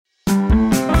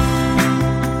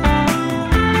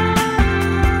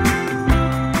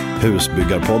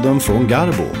Husbyggarpodden från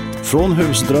Garbo. Från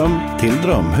husdröm till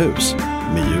drömhus.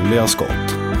 Med Julia Skott.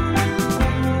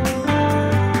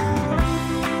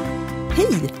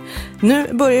 Hej!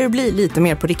 Nu börjar det bli lite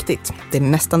mer på riktigt. Det är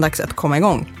nästan dags att komma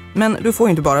igång. Men du får ju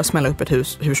inte bara smälla upp ett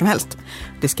hus hur som helst.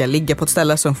 Det ska ligga på ett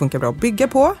ställe som funkar bra att bygga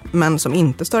på, men som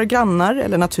inte stör grannar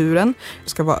eller naturen. Det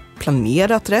ska vara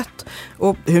planerat rätt.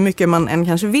 Och hur mycket man än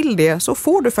kanske vill det, så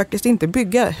får du faktiskt inte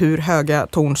bygga hur höga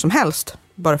torn som helst,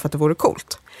 bara för att det vore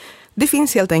coolt. Det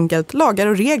finns helt enkelt lagar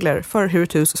och regler för hur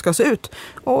ett hus ska se ut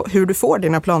och hur du får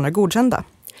dina planer godkända.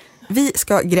 Vi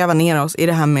ska gräva ner oss i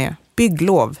det här med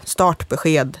bygglov,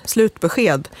 startbesked,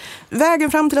 slutbesked.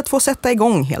 Vägen fram till att få sätta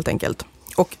igång helt enkelt.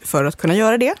 Och för att kunna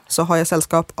göra det så har jag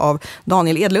sällskap av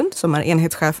Daniel Edlund som är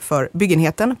enhetschef för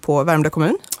byggenheten på Värmdö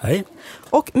kommun. Hej.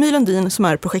 Och My Lundin som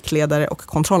är projektledare och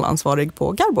kontrollansvarig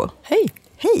på Garbo. Hej.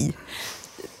 Hej.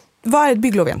 Vad är ett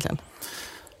bygglov egentligen?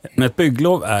 Ett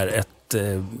bygglov är ett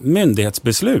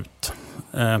myndighetsbeslut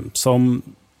som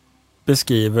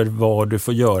beskriver vad du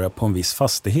får göra på en viss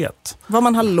fastighet. Vad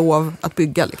man har lov att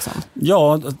bygga liksom?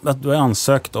 Ja, att du har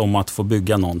ansökt om att få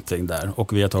bygga någonting där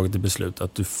och vi har tagit ett beslut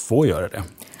att du får göra det.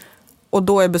 Och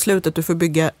då är beslutet att du får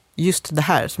bygga just det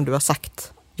här som du har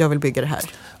sagt. Jag vill bygga det här.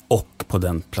 Och på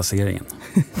den placeringen.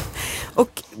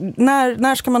 Och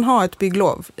när ska man ha ett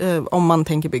bygglov om man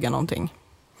tänker bygga någonting?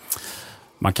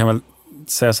 Man kan väl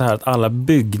säga så här att alla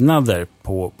byggnader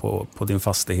på din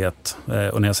fastighet,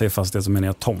 och när jag säger fastighet så menar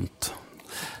jag tomt,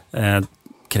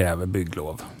 kräver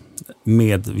bygglov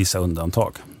med vissa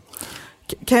undantag.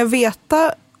 Kan jag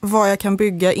veta vad jag kan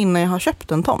bygga innan jag har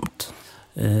köpt en tomt?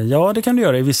 Ja, det kan du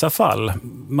göra i vissa fall.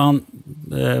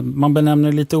 Man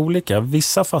benämner lite olika.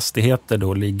 Vissa fastigheter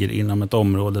då ligger inom ett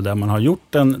område där man har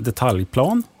gjort en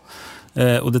detaljplan.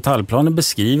 Och detaljplanen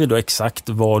beskriver då exakt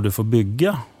vad du får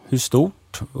bygga, hur stort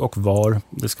och var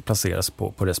det ska placeras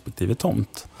på respektive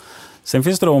tomt. Sen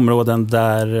finns det områden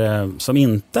som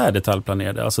inte är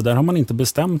detaljplanerade. Alltså där har man inte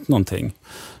bestämt någonting.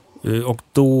 Och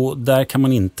där kan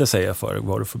man inte säga för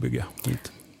vad du får bygga.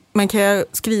 Men kan jag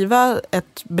skriva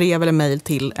ett brev eller mejl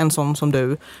till en sån som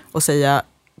du och säga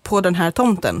på den här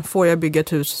tomten får jag bygga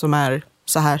ett hus som är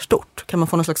så här stort? Kan man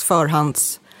få någon slags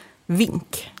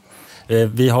förhandsvink?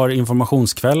 Vi har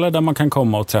informationskvällar där man kan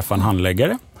komma och träffa en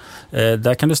handläggare.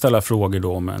 Där kan du ställa frågor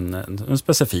då om en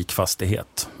specifik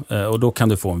fastighet. Och då kan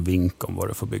du få en vink om vad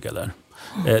du får bygga där.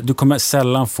 Du kommer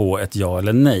sällan få ett ja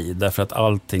eller nej därför att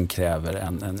allting kräver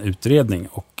en utredning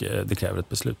och det kräver ett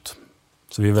beslut.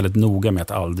 Så vi är väldigt noga med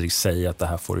att aldrig säga att det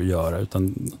här får du göra,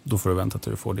 utan då får du vänta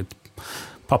till du får ditt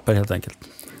papper helt enkelt.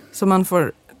 Så man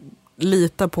får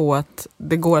lita på att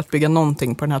det går att bygga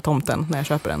någonting på den här tomten när jag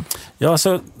köper den? Ja,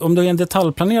 alltså om du är en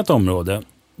detaljplanerat område,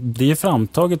 det är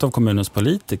framtaget av kommunens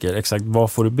politiker exakt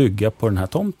vad får du bygga på den här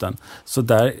tomten. Så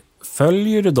där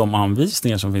följer du de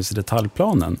anvisningar som finns i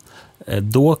detaljplanen,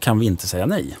 då kan vi inte säga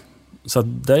nej. Så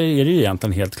där är det ju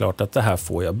egentligen helt klart att det här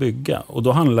får jag bygga. Och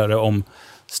då handlar det om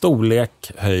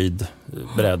storlek, höjd,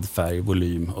 bredd, färg,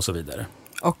 volym och så vidare.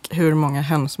 Och hur många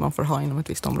höns man får ha inom ett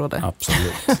visst område.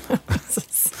 Absolut.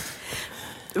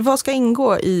 Vad ska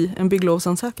ingå i en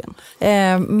bygglovsansökan?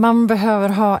 Man behöver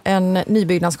ha en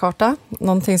nybyggnadskarta,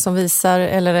 någonting som visar,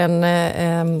 eller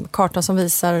en karta som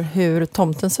visar hur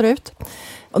tomten ser ut.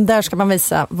 Och där ska man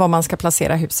visa var man ska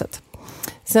placera huset.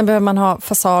 Sen behöver man ha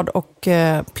fasad och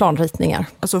planritningar.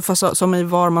 Alltså fasad, som i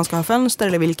var man ska ha fönster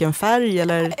eller vilken färg?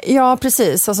 Eller? Ja,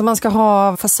 precis. Alltså man ska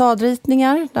ha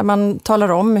fasadritningar där man talar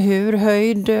om hur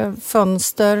höjd,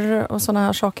 fönster och sådana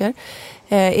här saker.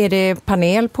 Är det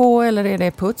panel på eller är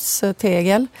det puts,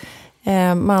 tegel?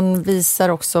 Man visar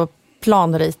också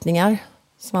planritningar.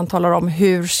 Så man talar om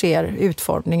hur ser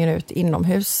utformningen ut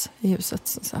inomhus i huset.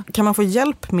 Så. Kan man få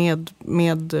hjälp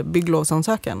med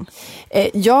bygglovsansökan?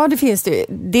 Ja, det finns det.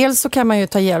 Dels så kan man ju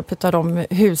ta hjälp av de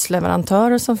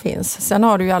husleverantörer som finns. Sen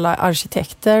har du ju alla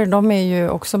arkitekter. De är ju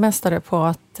också mästare på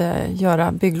att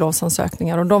göra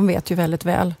bygglovsansökningar. Och de vet ju väldigt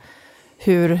väl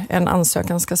hur en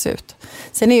ansökan ska se ut.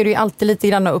 Sen är det ju alltid lite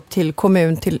grann upp till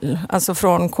kommun alltså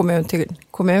från kommun till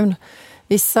kommun.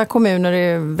 Vissa kommuner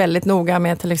är väldigt noga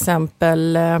med till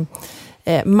exempel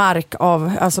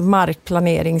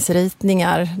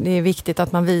markplaneringsritningar. Det är viktigt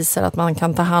att man visar att man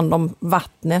kan ta hand om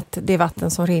vattnet, det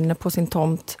vatten som rinner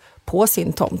på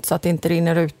sin tomt så att det inte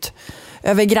rinner ut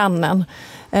över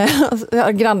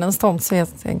grannens tomt så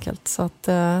helt enkelt. Så att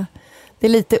det är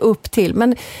lite upp till.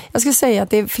 Men jag skulle säga att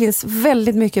det finns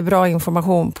väldigt mycket bra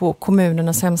information på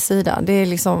kommunernas hemsida.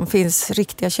 Det finns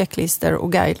riktiga checklister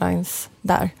och guidelines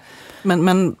där.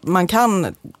 Men man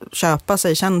kan köpa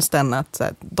sig tjänsten att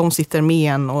de sitter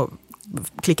med en och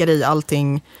klickar i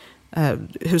allting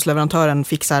husleverantören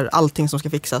fixar allting som ska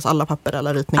fixas, alla papper,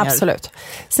 alla ritningar. Absolut.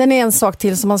 Sen är en sak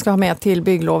till som man ska ha med till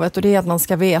bygglovet, och det är att man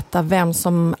ska veta vem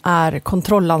som är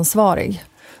kontrollansvarig.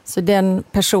 Så den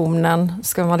personen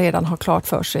ska man redan ha klart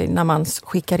för sig när man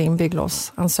skickar in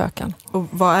bygglovsansökan. Och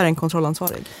vad är en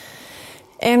kontrollansvarig?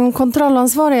 En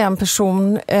kontrollansvarig är en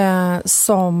person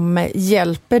som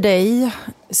hjälper dig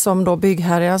som då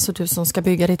byggherre, alltså du som ska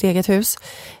bygga ditt eget hus,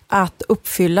 att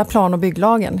uppfylla plan- och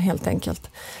bygglagen helt enkelt.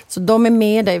 Så de är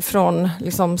med dig från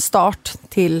liksom start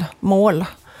till mål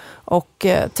och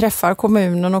träffar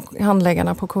kommunen och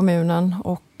handläggarna på kommunen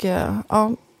och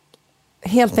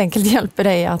helt enkelt hjälper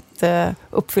dig att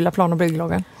uppfylla plan- och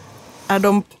bygglagen. Är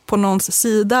de på någons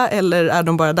sida eller är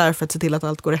de bara där för att se till att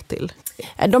allt går rätt till?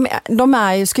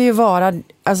 De ska ju vara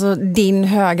alltså, din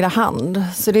högra hand.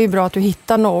 Så det är bra att du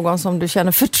hittar någon som du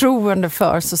känner förtroende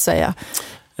för, så att säga.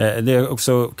 Det är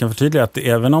också kan förtydliga att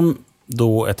även om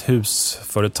då ett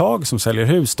husföretag som säljer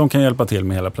hus, de kan hjälpa till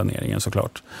med hela planeringen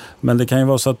såklart. Men det kan ju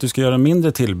vara så att du ska göra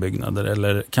mindre tillbyggnader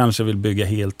eller kanske vill bygga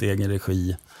helt i egen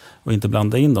regi och inte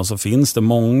blanda in dem, så finns det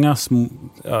många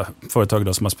företag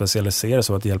då som har specialiserat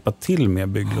sig på att hjälpa till med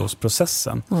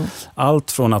bygglovsprocessen.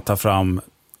 Allt från att ta fram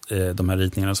de här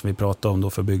ritningarna som vi pratade om då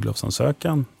för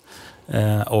bygglovsansökan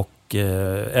och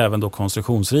även då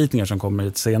konstruktionsritningar som kommer i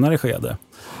ett senare skede.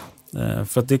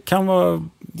 För att det kan vara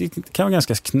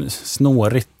ganska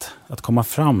snårigt att komma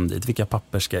fram dit, vilka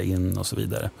papper ska in och så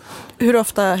vidare. Hur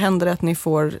ofta händer det att ni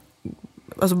får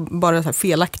bara så här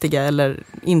felaktiga eller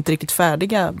inte riktigt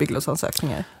färdiga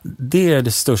bygglovsansökningar? Det är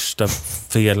det största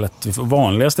felet,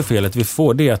 vanligaste felet vi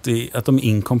får, det är att de är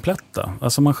inkompletta.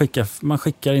 Alltså man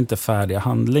skickar inte färdiga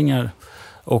handlingar.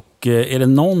 Och är det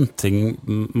någonting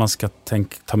man ska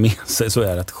ta med sig, så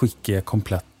är det att skicka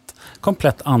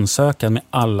komplett ansökan med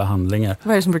alla handlingar.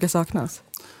 Vad är det som brukar saknas?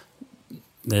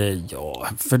 Ja,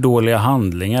 för dåliga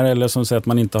handlingar eller som säger att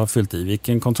man inte har fyllt i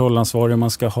vilken kontrollansvarig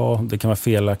man ska ha. Det kan vara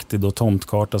felaktig då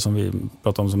tomtkarta som vi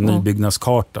pratar om som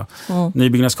nybyggnadskarta.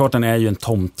 Nybyggnadskartan är ju en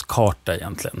tomtkarta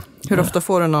egentligen. Hur ofta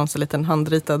får du någon så liten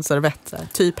handritad servett?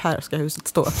 Typ här ska huset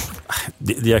stå.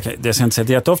 Det ska inte säga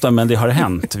jätteofta, men det har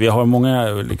hänt. Vi har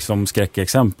många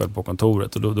skräckexempel på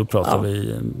kontoret och då pratar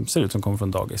vi, ser ut som kommer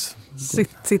från dagis.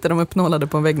 Sitter de uppnålade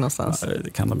på en vägg någonstans? Ja, det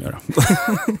kan de göra.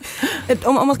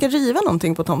 Om man ska riva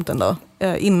någonting på tomten då,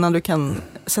 innan du kan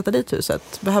sätta dit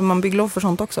huset, behöver man bygglov för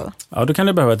sånt också? Ja, då kan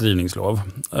det behöva ett rivningslov.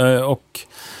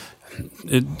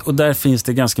 Och där finns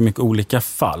det ganska mycket olika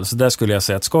fall. Så där skulle jag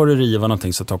säga att ska du riva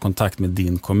någonting så ta kontakt med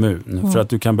din kommun. För att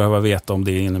du kan behöva veta om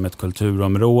det är inom ett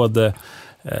kulturområde.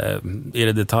 Är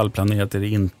det detaljplanerat, är det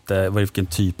inte? Vilken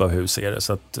typ av hus är det?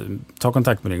 Så att, ta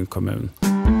kontakt med din kommun.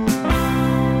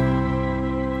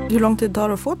 Hur lång tid tar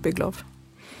det att få ett bygglov?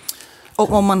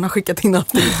 Om man har skickat in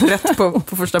allting rätt på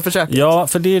första försöket. Ja,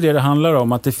 för det är det handlar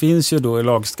om. Att det finns ju då i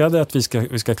lagstadgat att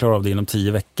vi ska klara av det inom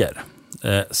 10 veckor.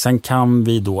 Sen kan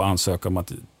vi då ansöka om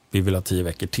att vi vill ha 10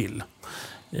 veckor till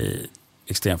i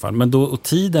extremfall. Men då, och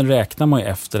tiden räknar man ju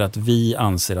efter att vi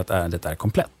anser att ärendet är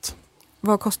komplett.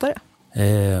 Vad kostar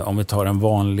det? Om vi tar en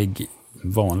vanlig,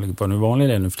 vad nu vanlig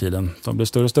är nu för tiden, de blir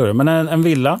större och större. Men en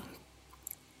villa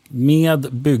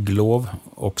med bygglov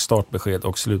och startbesked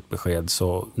och slutbesked,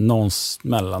 så någonstans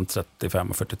mellan 35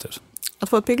 och 40 000. Att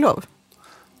få ett bygglov?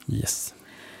 Yes.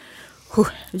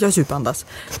 Jag djupandas.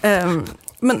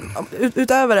 Men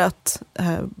utöver att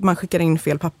man skickar in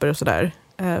fel papper och sådär,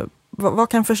 vad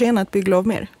kan försena ett bygglov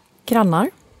mer? Grannar.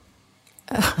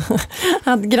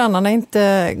 Att grannarna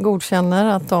inte godkänner,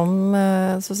 att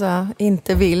de så att säga,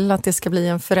 inte vill att det ska bli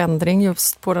en förändring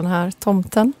just på den här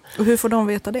tomten. Och hur får de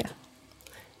veta det?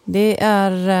 Det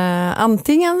är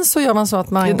antingen så gör man så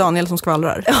att man... Det är Daniel som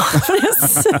skvallrar. Ja,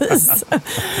 precis.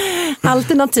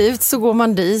 Alternativt så går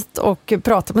man dit och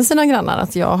pratar med sina grannar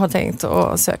att jag har tänkt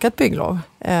att söka ett bygglov.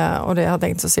 Och det har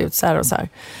tänkt att se ut så här och så här.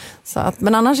 Så att,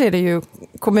 men annars är det ju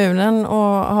kommunen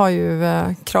och har ju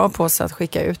krav på sig att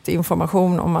skicka ut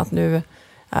information om att nu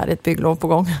är det ett bygglov på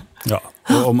gång. Ja,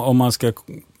 om man ska...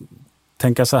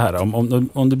 tänka så här,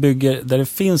 om du bygger där det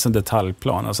finns en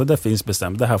detaljplan, alltså där finns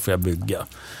bestämt, det här får jag bygga.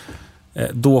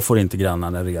 Då får inte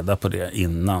grannarna reda på det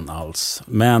innan alls.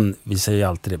 Men vi säger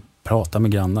alltid det, prata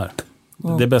med grannar.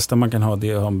 Det bästa man kan ha, det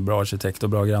är att ha en bra arkitekt och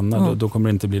bra grannar. Då kommer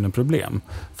det inte bli något problem.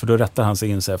 För då rättar han sig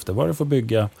in sig efter vad det får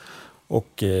bygga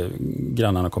och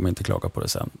grannarna kommer inte klaga på det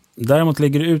sen. Däremot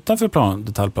ligger det utanför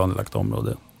detaljplanelagt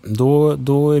område.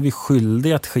 Då är vi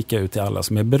skyldiga att skicka ut till alla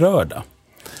som är berörda.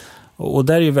 Och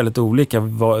där är ju väldigt olika,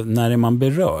 när är man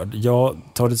berörd? Jag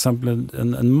tar till exempel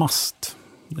en mast,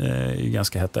 är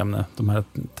ganska hett ämne, de här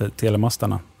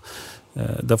telemastarna.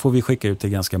 Där får vi skicka ut till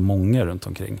ganska många runt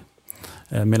omkring.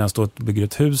 Medan då bygger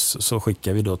ett hus så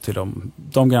skickar vi då till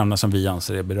de grannar som vi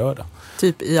anser är berörda.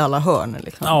 Typ i alla hörn?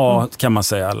 Liksom. Ja, kan man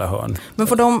säga alla hörn. Men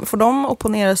får de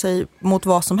opponera sig mot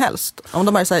vad som helst? Om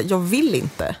de bara säger, jag vill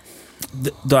inte.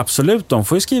 Då absolut, de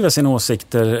får ju skriva sina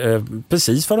åsikter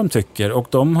precis vad de tycker. Och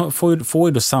de får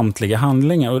ju då samtliga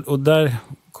handlingar. Och där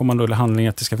kommer man då handlingar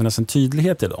att det ska finnas en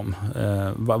tydlighet i dem.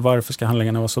 Varför ska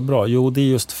handlingarna vara så bra? Jo, det är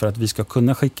just för att vi ska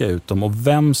kunna skicka ut dem och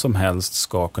vem som helst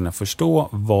ska kunna förstå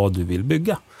vad du vill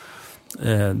bygga.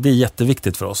 Det är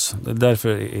jätteviktigt för oss. Därför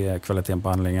är kvaliteten på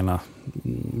handlingarna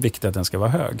viktigt att den ska vara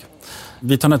hög.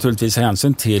 Vi tar naturligtvis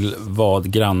hänsyn till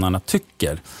vad grannarna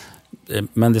tycker.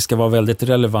 Men det ska vara väldigt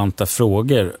relevanta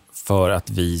frågor för att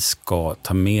vi ska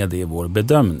ta med det i vår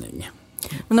bedömning.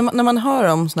 Men när man hör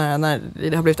om såna här, när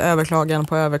det har blivit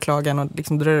överklagan och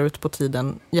liksom drar ut på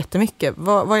tiden jättemycket,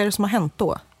 vad är det som har hänt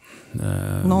då?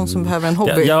 Någon som behöver en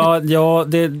hobby?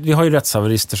 Vi har ju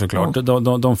rättshaverister såklart.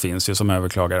 De finns ju som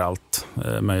överklagar allt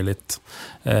möjligt.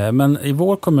 Men i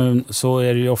vår kommun så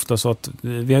är det ju ofta så att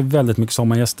vi har väldigt mycket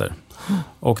sommargäster.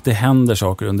 Och det händer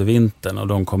saker under vintern och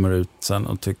de kommer ut sen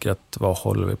och tycker att vad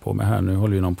håller vi på med här? Nu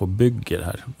håller ju någon på och bygger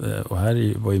här. Och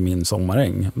här var ju min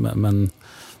sommaräng. Men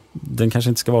den kanske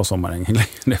inte ska vara sommaräng.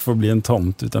 Det får bli en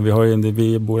tomt. Utan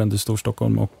vi bor ändå i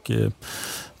Storstockholm och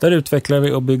där utvecklar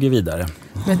vi och bygger vidare.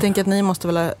 Men jag tänker att ni måste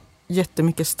väl ha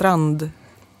jättemycket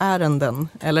strandärenden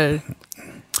eller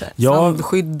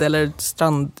strandskydd eller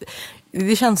strand.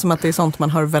 Det känns som att det är sånt man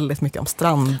hör väldigt mycket om.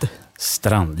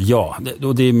 Strand, ja.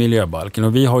 Och det är miljöbalken.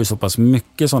 Och vi har ju så pass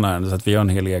mycket sådana ärenden så att vi har en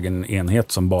hel egen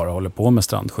enhet som bara håller på med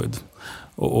strandskydd.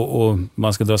 Och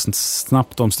man ska dra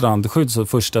snabbt om strandskydd, så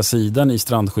första sidan i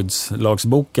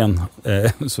strandskyddslagsboken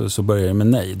så börjar det med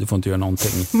nej, du får inte göra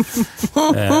någonting.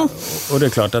 Och det är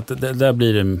klart att där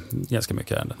blir det ganska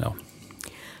mycket ärenden, ja.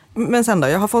 Men sen då,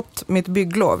 jag har fått mitt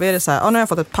bygglov. Är det så här, nu har jag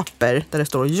fått ett papper där det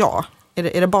står ja.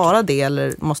 Är det bara det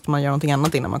eller måste man göra någonting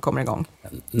annat innan man kommer igång?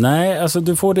 Nej, alltså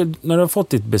du får det, när du har fått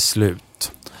ditt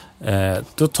beslut,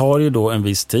 då tar det ju då en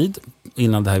viss tid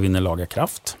innan det här vinner laga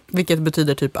kraft. Vilket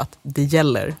betyder typ att det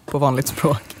gäller på vanligt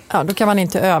språk. Ja, då kan man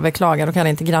inte överklaga, då kan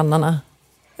inte grannarna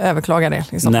överklaga det.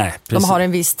 Liksom. Nej, de har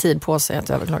en viss tid på sig att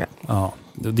överklaga. Ja,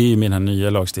 det är ju med den här nya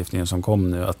lagstiftningen som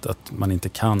kom nu att man inte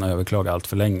kan överklaga allt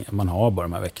för länge. Man har bara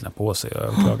de här veckorna på sig att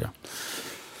överklaga.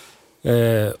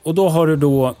 Och då har du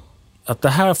då att det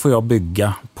här får jag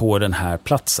bygga på den här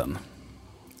platsen.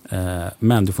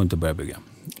 Men du får inte börja bygga.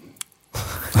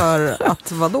 För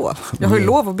att vadå? Jag har ju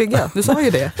lov att bygga, du sa ju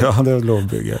det. Ja, det är lov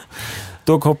att bygga.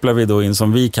 Då kopplar vi då in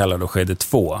som vi kallar då skede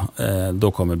 2.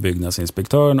 Då kommer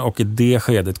byggnadsinspektören och i det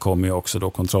skedet kommer ju också då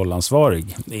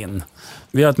kontrollansvarig in.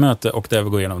 Vi har ett möte och där vi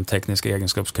går igenom tekniska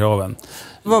egenskapskraven.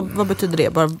 Vad betyder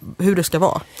det? Bara hur det ska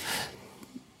vara?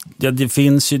 Ja, det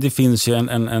finns ju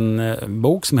en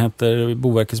bok som heter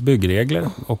Boverkets byggregler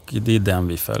och det är den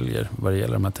vi följer vad det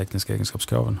gäller de här tekniska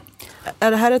egenskapskraven.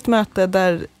 Är det här ett möte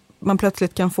där man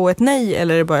plötsligt kan få ett nej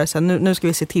eller är det bara så här, nu ska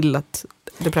vi se till att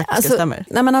det praktiska stämmer?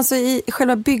 Nej, men alltså i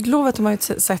själva bygglovet har man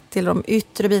ju sett till de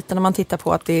yttre bitarna, man tittar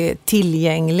på att det är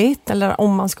tillgängligt eller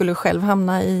om man skulle själv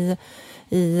hamna i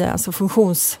alltså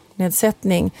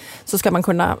funktionsnedsättning så ska man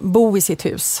kunna bo i sitt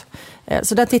hus.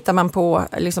 Så där tittar man på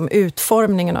liksom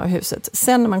utformningen av huset.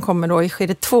 Sen när man kommer då i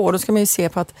skede 2 då ska man ju se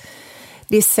på att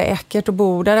det är säkert att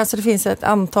bo där. Alltså det finns ett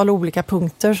antal olika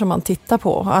punkter som man tittar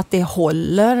på. Att det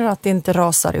håller, att det inte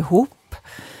rasar ihop.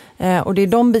 Och det är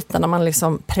de bitarna man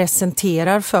liksom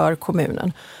presenterar för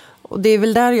kommunen. Och det är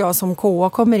väl där jag som KA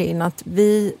kommer in. Att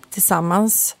vi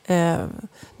tillsammans,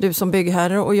 du som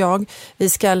byggherre och jag, vi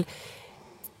ska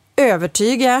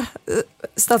övertyga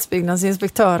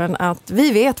stadsbyggnadsinspektören att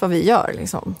vi vet vad vi gör.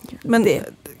 Liksom. Men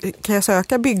kan jag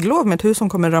söka bygglov med ett hus som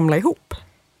kommer ramla ihop?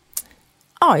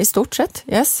 Ja, i stort sett,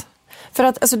 yes. För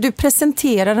att alltså, du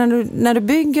presenterar, när du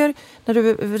bygger, när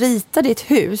du ritar ditt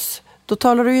hus, då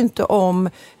talar du ju inte om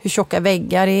hur tjocka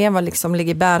väggar är, vad liksom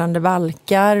ligger bärande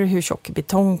valkar, hur tjock är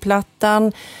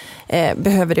betongplattan,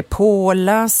 behöver det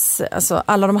pålas, alltså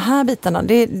alla de här bitarna,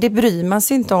 det bryr man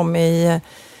sig inte om i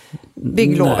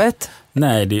bygglovet.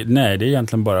 Nej, det är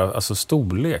egentligen bara alltså,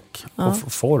 storlek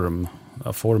och form.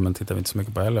 Ja, formen tittar vi inte så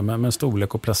mycket på heller, men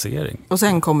storlek och placering. Och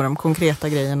sen kommer de konkreta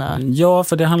grejerna? Ja,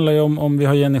 för det handlar ju om vi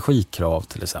har ju energikrav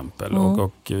till exempel.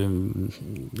 Och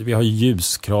vi har ju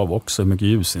ljuskrav också, hur mycket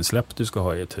ljusinsläpp du ska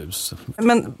ha i ett hus.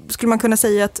 Men skulle man kunna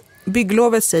säga att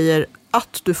bygglovet säger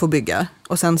att du får bygga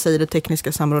och sen säger det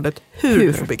tekniska samrådet hur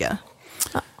du får bygga?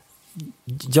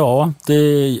 Ja,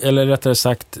 eller rättare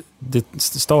sagt, det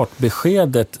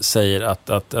startbeskedet säger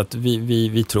att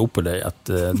vi tror på dig, att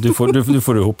du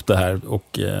får ihop det här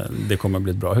och det kommer att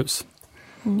bli ett bra hus.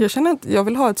 Jag känner att jag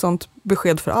vill ha ett sånt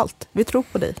besked för allt. Vi tror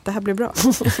på dig, det här blir bra.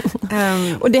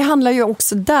 Och det handlar ju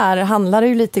också handlar det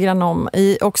ju lite grann om,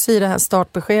 också i det här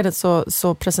startbeskedet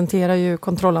så presenterar ju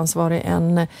kontrollansvarig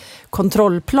en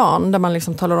kontrollplan där man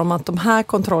liksom talar om att de här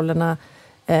kontrollerna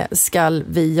ska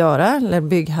vi göra, eller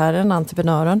byggherren,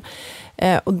 entreprenören.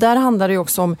 Och där handlar det ju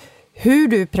också om hur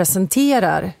du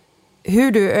presenterar,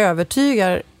 hur du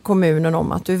övertygar kommunen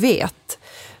om att du vet.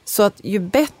 Så att ju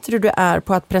bättre du är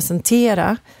på att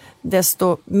presentera,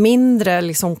 desto mindre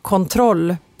liksom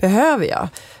kontroll behöver jag.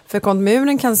 För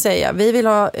kommunen kan säga, vi vill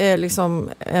ha liksom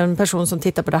en person som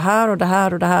tittar på det här och det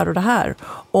här och det här och det här.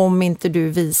 Om inte du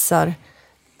visar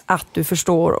att du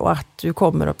förstår och att du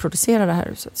kommer att producera det här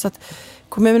huset. Så att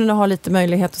kommunerna har lite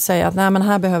möjlighet att säga att nej, men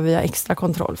här behöver jag extra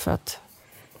kontroll för att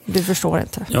du förstår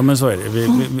inte. Ja, men så är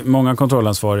det. Många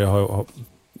kontrollansvariga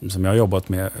som jag har jobbat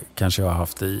med kanske jag har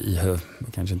haft i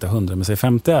kanske inte 100 men säg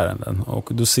 50 ärenden. Och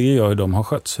då ser jag hur de har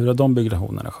skötts. Hur har de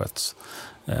byggnationerna skötts?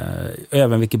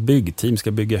 Även vilket byggteam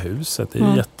ska bygga huset. Det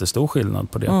är jättestor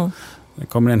skillnad på det. Det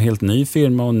kommer en helt ny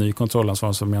firma och en ny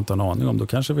kontrollansvarig som jag inte har en aning om. Då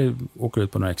kanske vi åker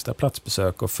ut på några extra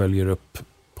platsbesök och följer upp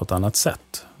på ett annat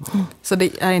sätt. Så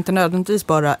det är inte nödvändigtvis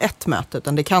bara ett möte,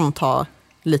 utan det kan ta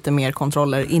lite mer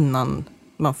kontroller innan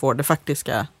man får det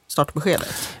faktiska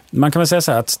startbeskedet? Man kan väl säga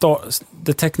så här att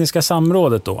det tekniska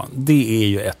samrådet då, det är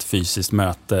ju ett fysiskt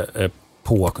möte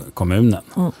på kommunen.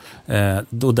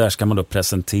 Då där ska man då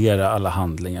presentera alla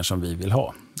handlingar som vi vill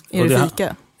ha. Är det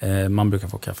fika? Man brukar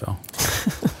få kaffe, ja.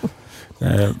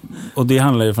 Och det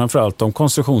handlar ju framförallt om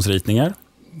konstruktionsritningar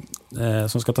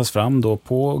som ska tas fram då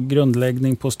på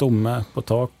grundläggning, på stomme, på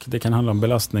tak. Det kan handla om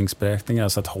belastningsberäkningar,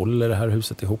 så att håller det här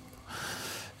huset ihop.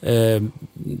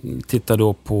 Titta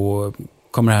då på,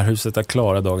 kommer det här huset att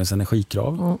klara dagens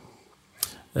energikrav?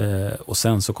 Och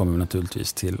sen så kommer vi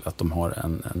naturligtvis till att de har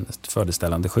ett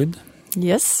fördeställande skydd.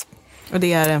 Yes. Och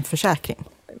det är en försäkring?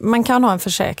 Man kan ha en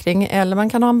försäkring eller man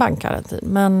kan ha en bankgaranti.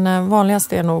 Men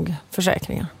vanligast är nog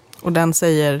försäkringar. Och den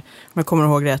säger, om jag kommer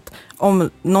ihåg rätt, om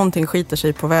någonting skiter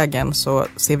sig på vägen så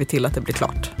ser vi till att det blir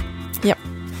klart. Ja,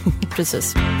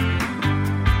 precis.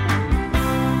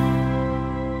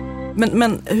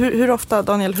 Men hur ofta,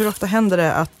 Daniel, hur ofta händer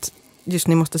det att just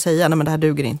ni måste säga, nej men det här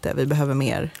duger inte, vi behöver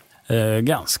mer?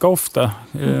 Ganska ofta.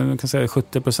 Jag kan säga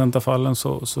 70% av fallen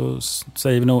så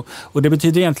säger vi nog. Och det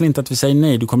betyder egentligen inte att vi säger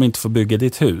nej, du kommer inte få bygga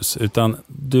ditt hus. Utan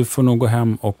du får nog gå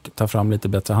hem och ta fram lite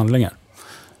bättre handlingar.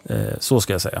 Så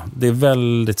ska jag säga. Det är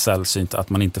väldigt sällsynt att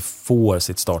man inte får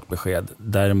sitt startbesked.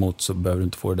 Däremot så behöver du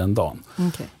inte få det den dagen.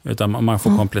 Okay. Utan man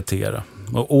får komplettera.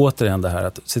 Och återigen det här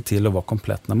att se till att vara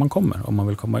komplett när man kommer. Om man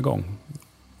vill komma igång.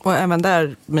 Och även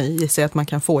där gissar jag att man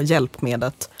kan få hjälp med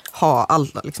att ha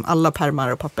alla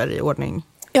pärmar och papper i ordning.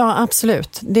 Ja,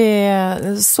 absolut.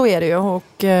 Så är det ju.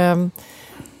 Och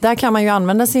där kan man ju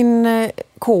använda sin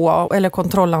KA eller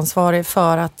kontrollansvarig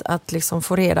för att liksom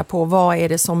få reda på vad är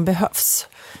det som behövs.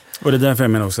 Och det är därför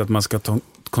jag menar också att man ska ta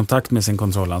kontakt med sin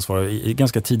kontrollansvarig i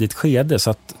ganska tidigt skede så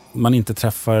att man inte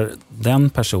träffar den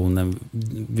personen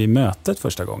vid mötet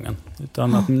första gången.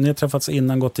 Utan att ni har träffats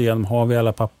innan, gått igenom, har vi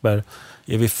alla papper,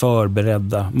 är vi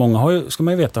förberedda? Många ska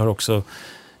man ju veta har också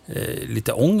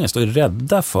lite ångest och är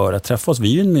rädda för att träffa oss.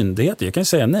 Vi är ju en myndighet, jag kan ju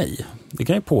säga nej. Det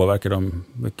kan ju påverka dem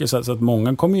mycket. Så att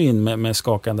många kommer ju in med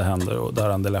skakande händer och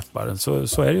darrande läppar.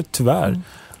 Så är det ju tyvärr.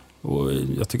 Och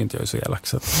jag tycker inte jag är så elak.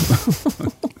 Så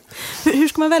Hur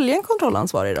ska man välja en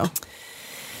kontrollansvarig då?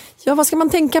 Ja, vad ska man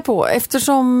tänka på?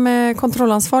 Eftersom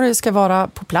kontrollansvarig ska vara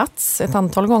på plats ett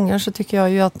antal gånger så tycker jag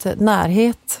ju att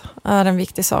närhet är en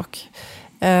viktig sak.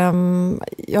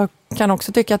 Jag kan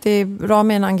också tycka att det är bra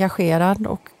med en engagerad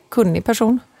och kunnig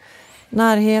person.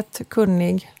 Närhet,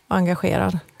 kunnig,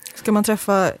 engagerad. Ska man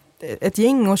träffa ett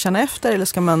gäng och känna efter eller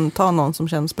ska man ta någon som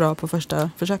känns bra på första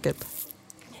försöket?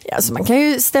 Ja, alltså man kan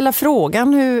ju ställa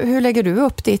frågan, hur lägger du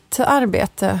upp ditt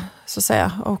arbete så att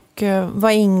säga? Och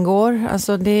vad ingår?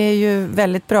 Alltså det är ju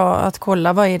väldigt bra att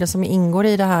kolla vad är det som ingår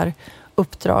i det här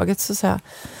uppdraget så att säga.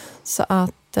 Så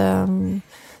att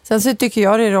sen så tycker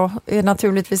jag det då är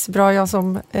naturligtvis bra, jag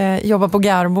som jobbar på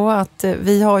Garbo, att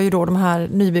vi har ju då de här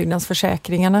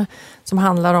nybyggnadsförsäkringarna som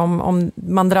handlar om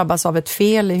man drabbas av ett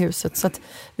fel i huset. Så att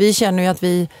vi känner ju att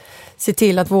vi ser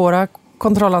till att våra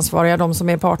kontrollansvariga, de som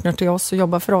är partner till oss och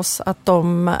jobbar för oss, att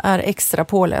de är extra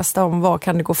pålästa om vad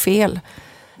kan det gå fel.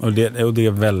 Och det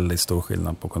är väldigt stor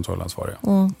skillnad på kontrollansvariga.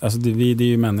 Alltså det är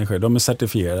ju människor, de är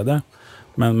certifierade.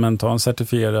 Men ta en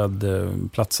certifierad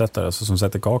platssättare alltså som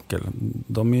sätter kakel,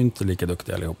 de är ju inte lika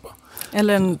duktiga allihopa.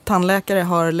 Eller en tandläkare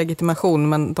har legitimation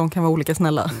men de kan vara olika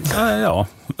snälla. Ja.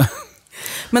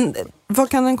 Men vad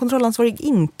kan en kontrollansvarig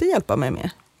inte hjälpa mig med?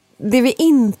 det vi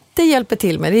inte hjälper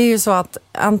till med, det är ju så att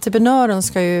entreprenören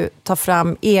ska ju ta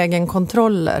fram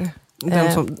egenkontroller.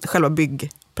 Den som själva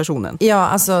byggpersonen. Ja,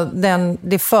 alltså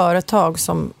det företag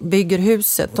som bygger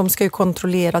huset, de ska ju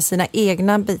kontrollera sina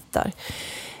egna bitar.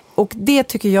 Och det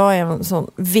tycker jag är en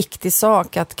sån viktig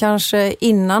sak, att kanske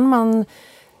innan man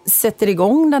sätter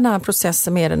igång den här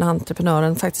processen med den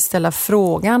entreprenören faktiskt ställa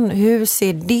frågan: hur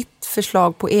ser ditt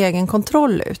förslag på egen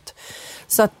kontroll ut?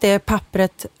 Så att det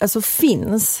pappret alltså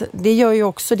finns. Det gör ju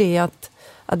också det att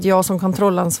jag som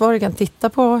kontrollansvarig kan titta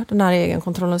på den här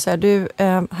egenkontrollen och säga: du,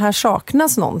 här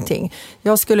saknas någonting.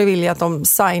 Jag skulle vilja att de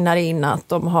signar in att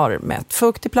de har mätt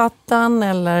fukt i plattan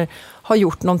eller har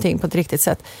gjort någonting på ett riktigt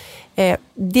sätt.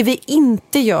 Det vi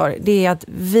inte gör, det är att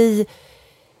vi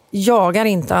jagar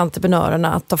inte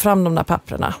entreprenörerna att ta fram de där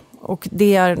papperna. Och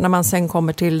det är när man sen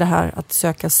kommer till det här att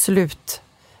söka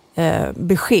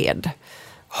slutbesked.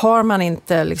 Har man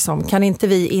inte, kan inte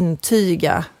vi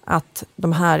intyga att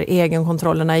de här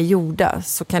egenkontrollerna är gjorda,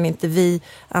 så kan inte vi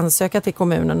ansöka till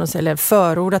kommunen eller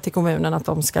förorda till kommunen att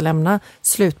de ska lämna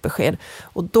slutbesked.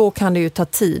 Och då kan det ju ta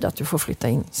tid att du får flytta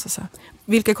in. Så att säga.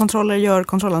 Vilka kontroller gör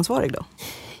kontrollansvarig då?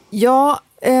 Ja,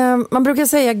 man brukar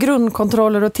säga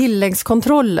grundkontroller och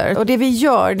tilläggskontroller. Och det vi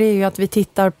gör, det är ju att vi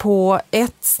tittar på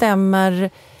stämmer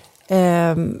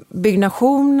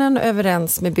byggnationen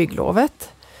överens med bygglovet.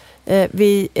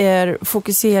 Vi är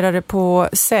fokuserade på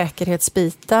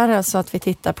säkerhetsbitar, alltså att vi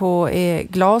tittar på är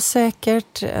glas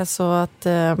säkert, alltså att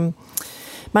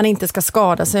man inte ska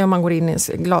skada sig om man går in i en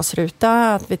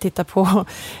glasruta, att vi tittar på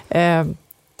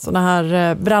sådana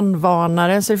här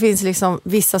brandvarnare, så det finns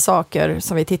vissa saker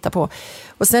som vi tittar på.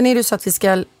 Och sen är det så att vi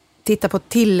ska titta på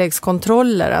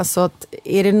tilläggskontroller, alltså att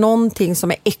är det någonting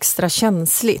som är extra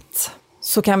känsligt,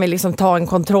 så kan vi ta en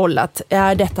kontroll att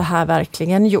är detta här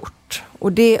verkligen gjort?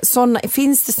 Och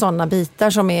finns det sådana bitar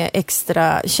som är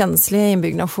extra känsliga i en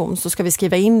byggnation, så ska vi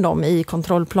skriva in dem i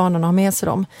kontrollplanen och ha med sig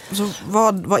dem. Så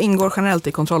vad ingår generellt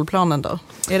i kontrollplanen då?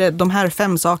 Är det de här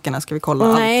 5 sakerna ska vi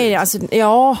kolla? Nej,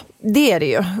 ja, det är det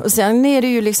ju. Och sen är det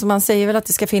ju man säger väl att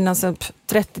det ska finnas ett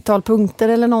 30-tal punkter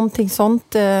eller någonting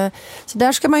sånt. Så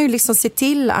där ska man ju se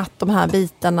till att de här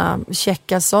bitarna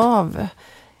checkas av.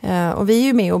 Och vi är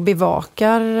ju med och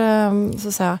bevakar, så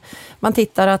att säga. Man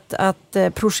tittar att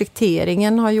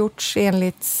projekteringen har gjorts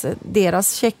enligt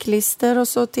deras checklister, och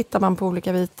så tittar man på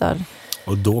olika bitar.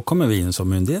 Och då kommer vi in som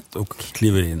myndighet och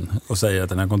kliver in och säger att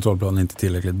den här kontrollplanen inte är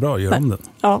tillräckligt bra, gör om den.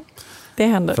 Ja, det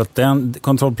händer. För att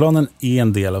kontrollplanen är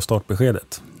en del av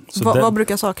startbeskedet. Vad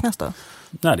brukar saknas då?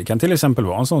 Nej, det kan till exempel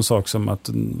vara en sån sak som att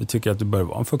vi tycker att det bör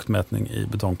vara en fuktmätning i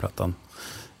betongplattan.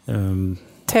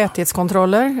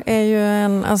 Täthetskontroller är ju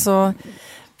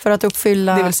för att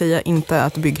uppfylla... Det vill säga inte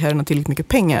att byggherren har tillräckligt mycket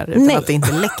pengar, utan att det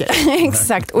inte läcker.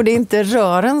 Exakt, och det är inte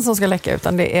rören som ska läcka,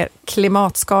 utan det är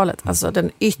klimatskalet, alltså den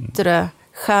yttre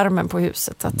skärmen på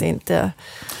huset. Att det inte...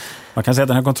 Man kan säga att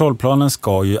den här kontrollplanen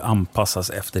ska ju anpassas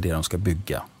efter det de ska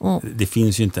bygga. Det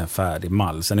finns ju inte en färdig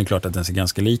mall. Sen är det klart att den ser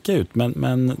ganska lika ut,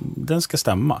 men den ska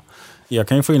stämma. Jag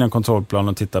kan ju få in en kontrollplan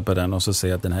och titta på den och så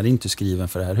säga att den här är inte skriven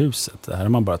för det här huset. Det här har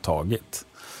man bara tagit.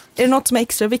 Är det något som är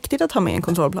extra viktigt att ha med i en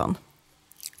kontrollplan?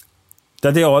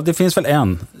 Ja, det finns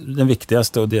väl den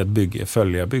viktigaste, och det är att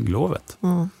följa bygglovet.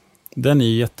 Den är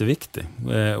ju jätteviktig.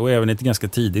 Och även i ett ganska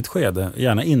tidigt skede,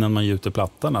 gärna innan man gjuter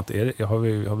plattan, att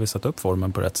har vi satt upp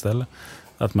formen på rätt ställe,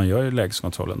 att man gör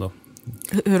lägeskontrollen då.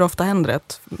 Hur ofta händer det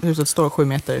att huset står 7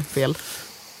 meter fel?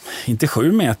 Inte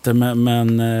 7 meter,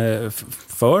 men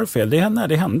för fel. Det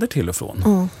händer till och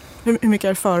från. Hur mycket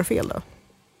är för fel då?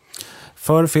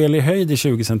 För fel i höjd är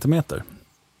 20 centimeter.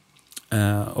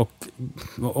 Och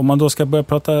om man då ska börja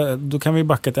prata, då kan vi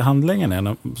backa till handlingen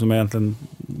igen, som är egentligen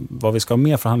vad vi ska ha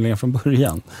med för handlingen från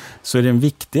början. Så är den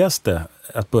viktigaste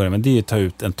att börja med, det är att ta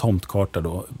ut en tomtkarta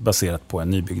då, baserat på en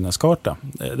nybyggnadskarta.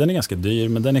 Den är ganska dyr,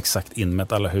 men den är exakt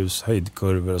inmätt alla hus,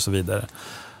 höjdkurvor och så vidare.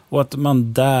 Och att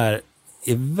man där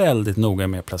är väldigt noga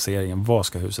med placeringen. Var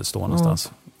ska huset stå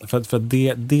någonstans? För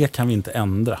det kan vi inte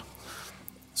ändra.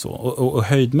 Så, och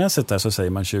höjdmässigt där så säger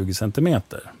man 20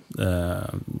 centimeter.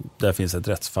 Där finns ett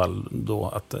rättsfall då,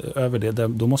 att över det,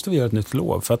 då måste vi göra ett nytt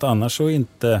lov. För att annars så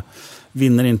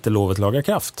vinner inte lovet laga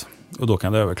kraft. Och då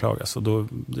kan det överklagas. Och då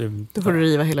får du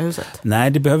riva hela huset?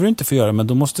 Nej, det behöver du inte få göra. Men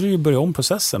då måste du ju börja om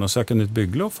processen och söka nytt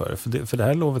bygglov för det. För det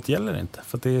här lovet gäller inte,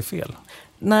 för att det är fel.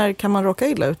 När kan man råka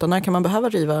illa ut? Och när kan man behöva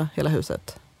riva hela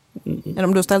huset? Eller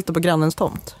om du har ställt det på grannens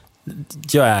tomt?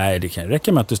 Ja, det kan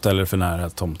räcka med att du ställer det för nära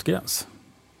tomtgräns.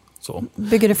 Så.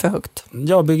 Bygger det för högt?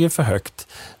 Ja, bygger för högt.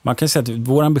 Man kan säga att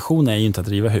vår ambition är ju inte att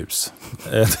riva hus.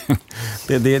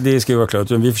 det ska ju vara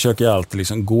klart. Vi försöker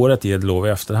alltid, går att ge ett lov i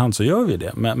efterhand så gör vi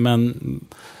det. Men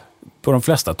på de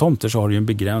flesta tomter så har du ju en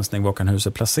begränsning var kan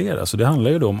huset placeras. Så det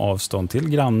handlar ju då om avstånd till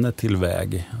granne, till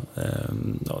väg.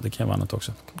 Ja, det kan vara annat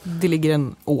också. Det ligger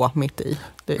en å mitt i.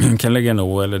 Det kan lägga en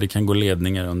å eller det kan gå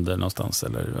ledningar under någonstans.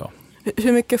 Eller, ja.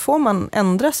 Hur mycket får man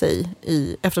ändra sig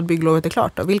efter att bygglovet är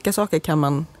klart då? Vilka saker kan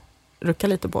man rucka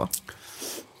lite på?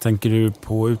 Tänker du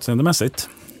på utseendemässigt?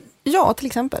 Ja, till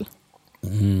exempel.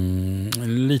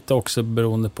 Lite också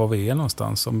beroende på var vi är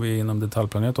någonstans. Om vi är inom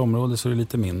detaljplanerat område så är det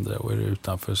lite mindre och är det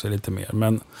utanför så är det lite mer.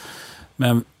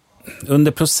 Men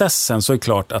under processen så är det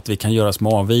klart att vi kan göra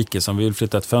små avvikelser. Om vi vill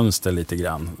flytta ett fönster lite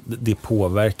grann, det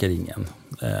påverkar ingen.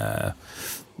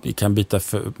 Vi kan byta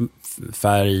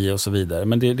färg och så vidare.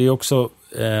 Men det är också,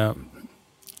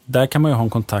 där kan man ju ha en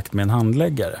kontakt med en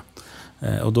handläggare.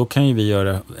 Och då kan ju vi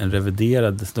göra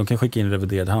de kan skicka in en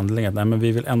reviderad handling att nej, men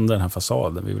vi vill ändra den här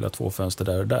fasaden, vi vill ha 2 fönster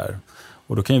där och där.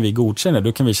 Och då kan ju vi godkänna det,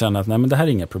 då kan vi känna att nej, men det här är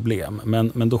inga problem.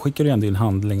 Men då skickar du ändå in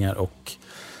handlingar och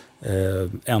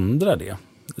ändrar det.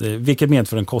 Vilket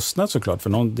medför en kostnad såklart,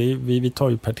 för vi tar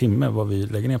ju per timme vad vi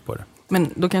lägger ner på det. Men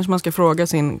då kanske man ska fråga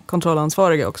sin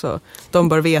kontrollansvariga också. De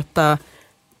bör veta,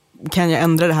 kan jag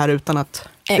ändra det här utan att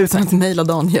mejla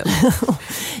Daniel?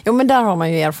 Jo, men där har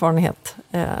man ju erfarenhet,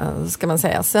 ska man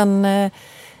säga. Sen,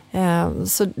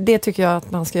 så det tycker jag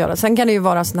att man ska göra. Sen kan det ju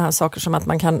vara såna här saker som att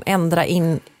man kan ändra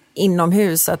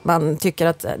inomhus. Att man tycker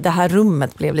att det här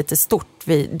rummet blev lite stort.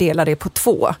 Vi delar det på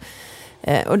 2.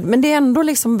 Men det är ändå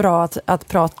liksom bra att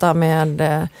prata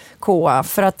med KA,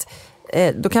 för att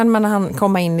då kan man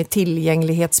komma in i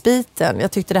tillgänglighetsbiten.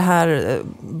 Jag tyckte det här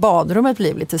badrummet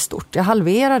blev lite stort. Jag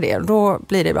halverar det. Då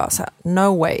blir det bara så här,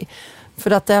 no way.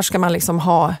 För att där ska man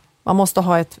liksom man måste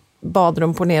ha ett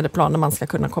badrum på nederplan när man ska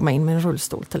kunna komma in med en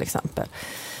rullstol till exempel.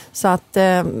 Så att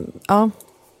ja,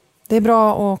 det är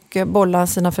bra att bolla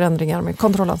sina förändringar med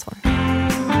kontrollansvar.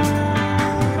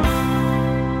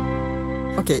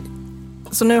 Okej,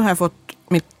 så nu har jag fått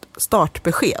mitt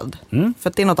startbesked. För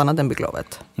att det är något annat än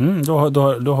bygglovet. Då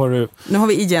har du...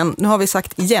 Nu har vi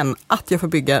sagt igen att jag får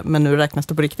bygga, men nu räknas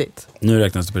det på riktigt. Nu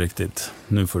räknas det på riktigt.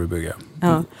 Nu får du bygga.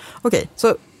 Ja. Okej,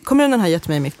 så kommunen har gett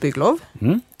mig mitt bygglov.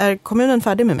 Är kommunen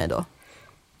färdig med mig då?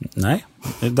 Nej.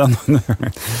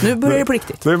 Nu börjar det på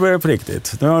riktigt. Nu börjar det på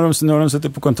riktigt. Nu har de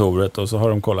suttit på kontoret och så har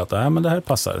de kollat att men det här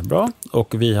passar bra.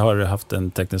 Och vi har haft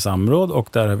en teknisk samråd och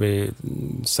där har vi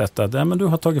sett att men du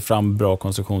har tagit fram bra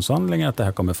konstruktionshandlingar, att det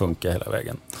här kommer funka hela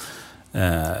vägen.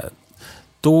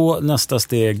 Då nästa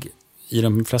steg i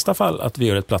de flesta fall att vi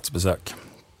gör ett platsbesök.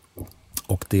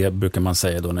 Och det brukar man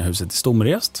säga då när huset är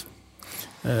stomrest.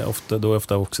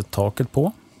 Ofta också taket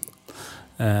på.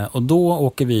 Och då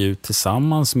åker vi ut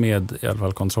tillsammans med i alla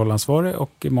fall kontrollansvarig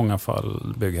och i många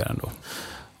fall byggherren då.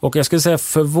 Och jag skulle säga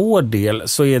för vår del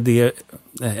så är det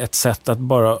ett sätt att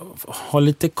bara ha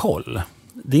lite koll.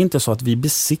 Det är inte så att vi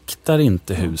besiktar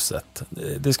inte huset.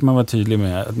 Det ska man vara tydlig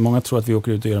med. Många tror att vi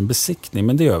åker ut och gör en besiktning,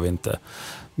 men det gör vi inte.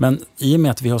 Men i och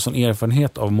med att vi har sån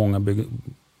erfarenhet av många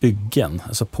byggen,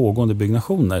 alltså pågående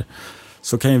byggnationer,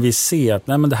 så kan ju vi se att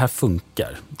men det här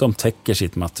funkar. De täcker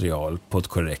sitt material på ett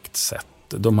korrekt sätt.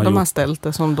 De har ställt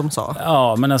det som de sa.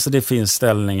 Ja, men alltså det finns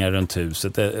ställningar runt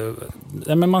huset.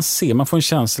 Men man får en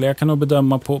känsla. Jag kan nog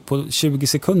bedöma på 20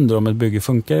 sekunder om ett bygge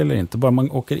funkar eller inte. Bara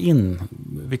man åker in,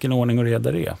 vilken ordning och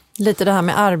reda det är. Lite det här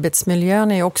med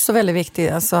arbetsmiljön är också väldigt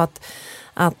viktigt. Alltså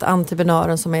att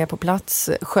entreprenören som är på plats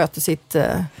sköter sitt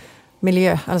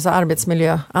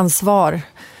arbetsmiljöansvar.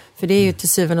 För det är ju till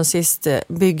syvende och sist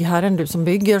byggherren, du som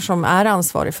bygger, som är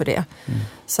ansvarig för det.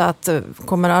 Så att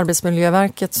kommer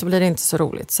Arbetsmiljöverket så blir det inte så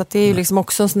roligt. Så att det är ju liksom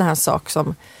också en sån här sak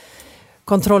som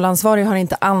kontrollansvarig har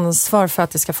inte ansvar för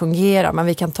att det ska fungera. Men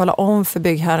vi kan tala om för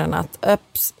byggherren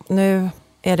att nu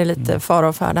är det lite fara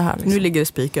och färda här. Liksom. Nu ligger det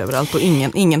spik överallt och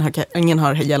ingen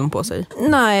har hjälm på sig.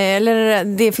 Nej, eller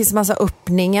det finns massa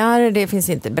öppningar, det finns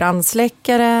inte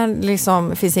brandsläckare,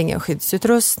 det finns ingen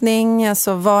skyddsutrustning.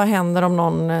 Alltså vad händer om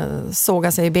någon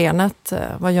sågar sig i benet?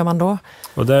 Vad gör man då?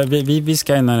 Och där, vi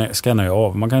scannar ju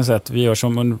av. Man kan säga att vi gör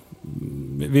som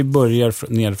vi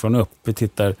börjar nerifrån upp. Vi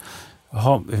tittar,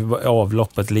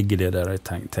 avloppet ligger det där är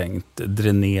tänkt,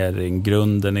 dränering,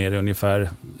 grunden är det ungefär,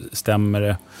 stämmer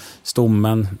det,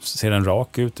 stommen, ser den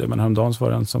rak ut, men häromdagen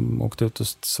var den som åkte ut och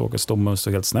såg att stommen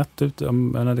såg helt snett ut,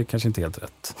 men det är kanske inte helt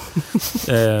rätt.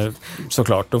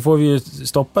 Såklart, då får vi ju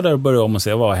stoppa där och börja om och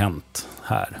se vad har hänt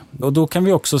här. Och då kan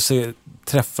vi också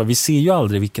vi ser ju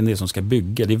aldrig vilken det är som ska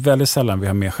bygga. Det är väldigt sällan vi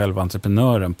har med själva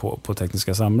entreprenören på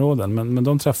tekniska samråden, men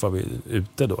de träffar vi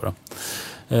ute då.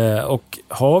 Och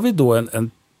har vi då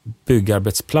en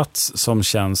byggarbetsplats som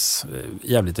känns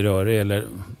jävligt rörig eller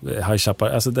high-chappar,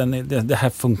 alltså det här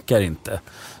funkar inte,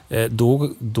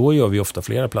 då gör vi ofta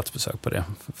flera platsbesök på det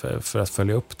för att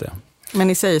följa upp det. Men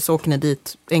i sig så åker ni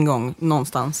dit en gång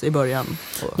någonstans i början?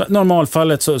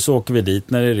 Normalfallet så åker vi dit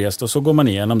när det är rest och så går man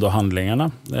igenom då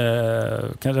handlingarna.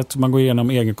 Kanske att man går igenom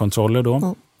egenkontroller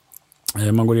då.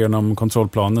 Man går igenom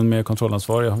kontrollplanen med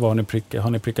kontrollansvarig. Har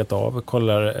ni prickat av?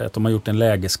 Kollar att de har gjort en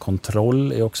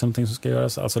lägeskontroll är också någonting som ska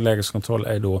göras. Alltså lägeskontroll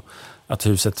är då att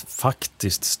huset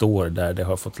faktiskt står där det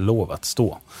har fått lov att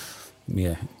stå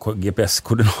med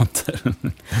GPS-koordinater.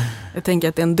 Jag tänker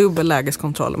att det är en dubbel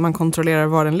lägeskontroll. Man kontrollerar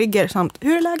var den ligger samt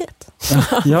hur är läget?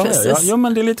 Ja,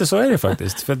 men det är lite så är det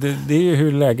faktiskt. För det är ju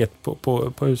hur läget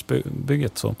på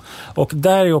husbygget så. Och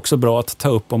där är också bra att ta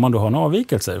upp om man då har en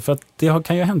avvikelse. För att det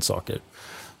kan ju ha hänt saker.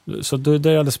 Så det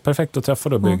är alldeles perfekt att träffa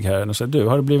då byggherren och säga,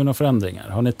 har det blivit några förändringar?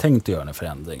 Har ni tänkt att göra några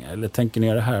förändringar? Eller tänker ni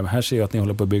göra det här? Här ser jag att ni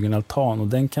håller på att bygga en altan och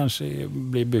den kanske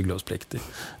blir bygglovspliktig.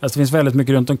 Alltså det finns väldigt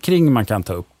mycket runt omkring man kan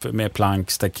ta upp med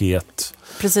plank, staket.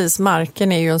 Precis,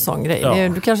 marken är ju en sån grej. Ja.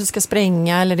 Du kanske ska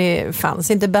spränga eller det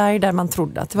fanns inte berg där man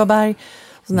trodde att det var berg.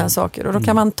 Sådana här saker. Och då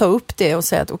kan man ta upp det och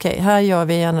säga att okej, här gör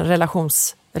vi en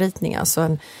relationsritning.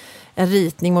 Alltså en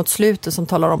ritning mot slutet som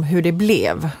talar om hur det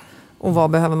blev. Och vad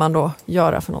behöver man då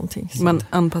göra för någonting? Man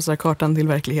anpassar kartan till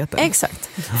verkligheten. Exakt.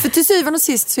 För till syvende och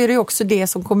sist så är det också det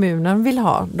som kommunen vill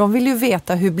ha. De vill ju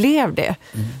veta hur blev det.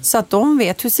 Så att de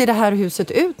vet hur ser det här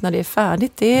huset ut när det är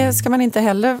färdigt. Det ska man inte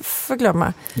heller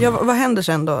förglömma. Ja, vad händer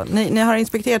sen då? Ni har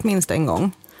inspekterat minst en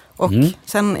gång. Och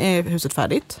sen är huset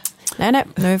färdigt. Nej,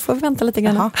 nu får vi vänta lite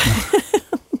grann.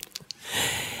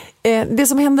 Det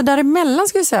som händer däremellan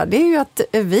ska jag säga, det är ju att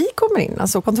vi kommer in,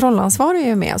 alltså kontrollansvarig är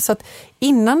ju med. Så att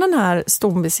innan den här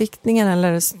stombesiktningen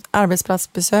eller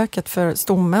arbetsplatsbesöket för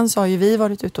stommen så har ju vi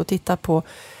varit ute och tittat på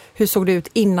hur såg det ut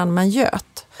innan man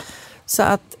göt. Så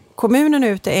att kommunen är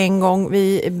ute en gång,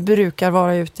 vi brukar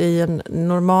vara ute i en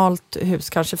normalt hus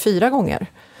kanske 4 gånger.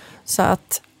 Så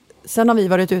att sen har vi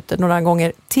varit ute några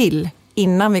gånger till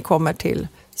innan vi kommer till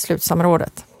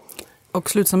slutsamrådet. Och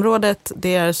slutsamrådet,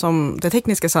 det är som det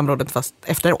tekniska samrådet fast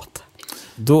efteråt.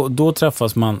 Då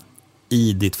träffas man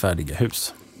i ditt färdiga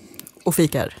hus. Och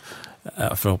fikar?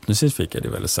 Ja, förhoppningsvis fikar det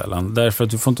väldigt sällan. Därför att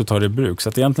du får inte ta det i bruk. Så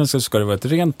att egentligen ska det vara ett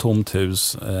rent tomt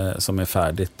hus som är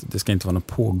färdigt. Det ska inte vara någon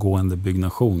pågående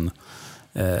byggnation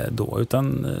då.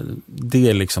 Utan det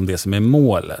är liksom det som är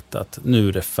målet. Att nu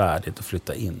är det färdigt att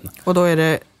flytta in. Och då är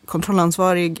det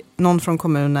kontrollansvarig, någon från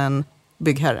kommunen,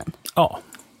 byggherren? Ja.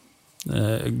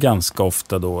 Ganska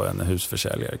ofta då en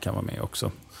husförsäljare kan vara med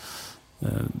också.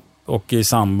 Och i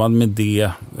samband med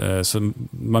det så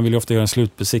man vill ju ofta göra en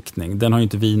slutbesiktning. Den har ju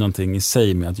inte vi någonting i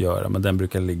sig med att göra, men den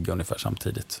brukar ligga ungefär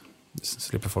samtidigt. Så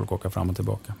slipper folk åka fram och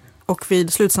tillbaka. Och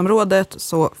vid slutsamrådet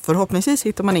så förhoppningsvis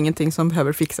hittar man ingenting som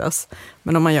behöver fixas.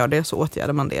 Men om man gör det så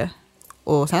åtgärdar man det.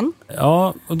 Och sen?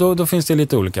 Ja, och då finns det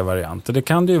lite olika varianter. Det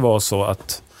kan det ju vara så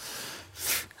att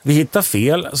vi hittar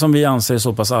fel som vi anser är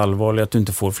så pass allvarliga att du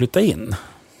inte får flytta in.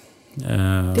 Det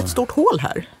är ett stort hål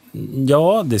här.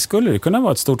 Ja, det skulle kunna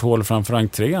vara ett stort hål framför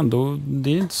entrén. Det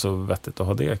är inte så vettigt att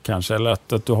ha det kanske. Eller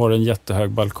att du har en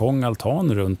jättehög balkong,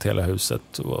 altan runt hela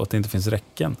huset och att det inte finns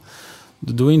räcken.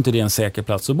 Då är inte det en säker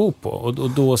plats att bo på. Och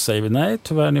då säger vi nej,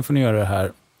 tyvärr ni får göra det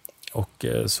här. Och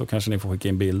så kanske ni får skicka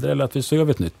in bilder eller att vi så gör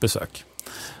vi ett nytt besök.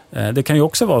 Det kan ju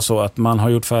också vara så att man har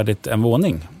gjort färdigt en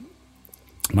våning.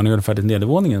 Man har gjort färdigt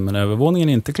nedervåningen men övervåningen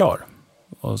är inte klar.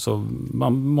 Och så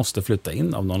man måste flytta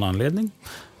in av någon anledning.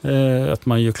 Att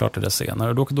man gör klart det där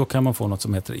senare. Då kan man få något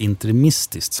som heter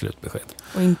interimistiskt slutbesked.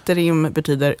 Och interim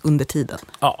betyder under tiden?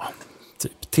 Ja,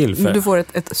 typ tillfälligt. Du får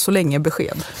ett så länge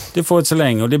besked? Du får ett så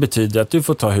länge och det betyder att du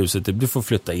får ta huset, du får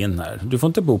flytta in här. Du får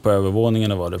inte bo på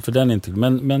övervåningen och vara det, för den är inte.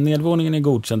 Men nedvåningen är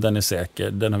godkänd, den är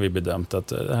säker. Den har vi bedömt att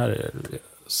det här är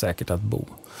säkert att bo.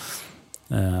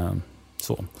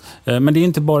 Så. Men det är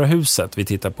inte bara huset vi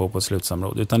tittar på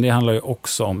slutsamråd, utan det handlar ju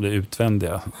också om det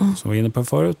utvändiga som vi var inne på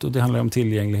förut, och det handlar om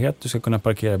tillgänglighet. Du ska kunna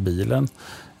parkera bilen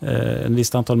en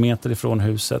visst antal meter ifrån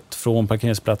huset. Från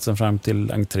parkeringsplatsen fram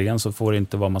till entrén så får det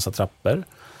inte vara massa trappor.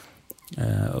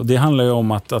 Och det handlar ju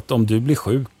om att om du blir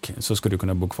sjuk så ska du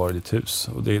kunna bo kvar i ditt hus,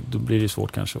 och då blir det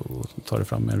svårt kanske att ta dig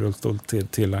fram med en rullstol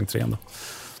till entrén då.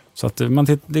 Så att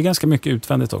det är ganska mycket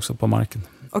utvändigt också på marken.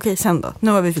 Okej, sen då?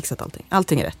 Nu har vi fixat allting.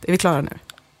 Allting är rätt. Är vi klara nu?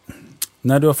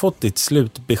 När du har fått ditt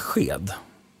slutbesked.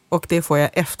 Och det får jag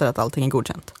efter att allting är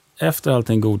godkänt? Efter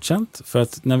allting är godkänt. För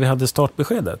att när vi hade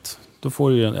startbeskedet, då får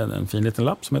du en fin liten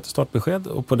lapp som heter startbesked.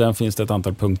 Och på den finns det ett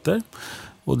antal punkter.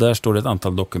 Och där står det ett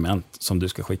antal dokument som du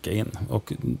ska skicka in.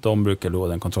 Och de brukar då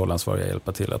den kontrollansvariga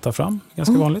hjälpa till att ta fram.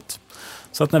 Ganska vanligt.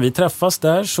 Så att när vi träffas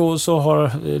där så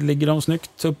ligger de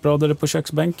snyggt uppradade på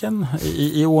köksbänken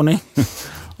i ordning.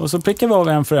 Och så prickar vi av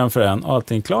en för en.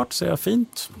 Allting klart, så är jag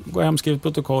fint. Går hem, skriver ett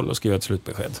protokoll och skriver ett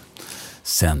slutbesked.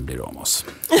 Sen blir det om oss.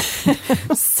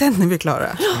 Sen är vi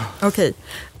klara. Okej.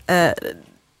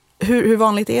 Hur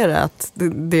vanligt är det att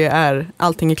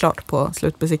allting är klart på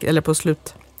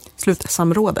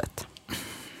slutsamrådet?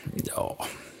 Ja,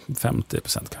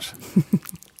 50% kanske.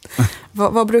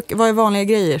 Vad är vanliga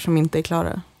grejer som inte är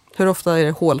klara? Hur ofta är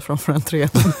det hål från entrén?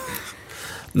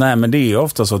 Nej, men det är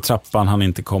ofta så. Trappan hann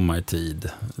inte komma i tid.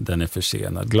 Den är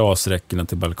försenad. Glasräckena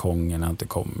till balkongen har inte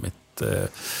kommit.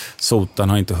 Sotan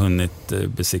har inte hunnit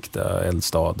besikta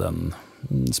eldstaden.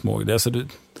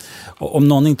 Om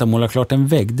någon inte har målat klart en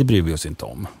vägg, det bryr vi oss inte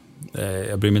om.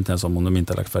 Jag bryr mig inte ens om de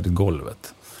inte har lagt färdigt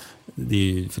golvet.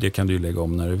 För det kan du ju lägga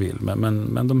om när du vill.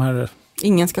 Men de här...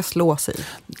 Ingen ska slå sig.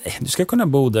 Nej, du ska kunna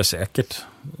bo där säkert.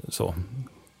 Så.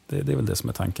 Det är väl det som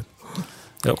är tanken.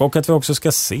 Och att vi också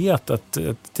ska se att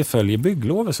det följer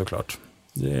bygglovet såklart.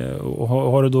 Och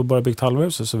har du då bara byggt halva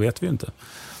huset så vet vi ju inte.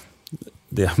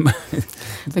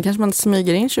 Då kanske man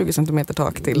smyger in 20 cm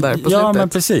tak till där på slutet. Ja, men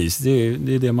precis. Det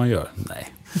är det man gör.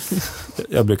 Nej.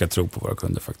 Jag brukar tro på våra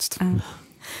kunder faktiskt.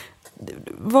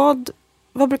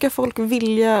 Vad brukar folk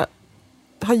vilja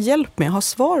ha hjälp med, ha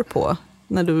svar på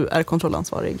när du är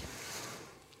kontrollansvarig?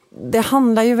 Det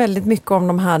handlar ju väldigt mycket om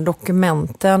de här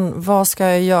dokumenten. Vad ska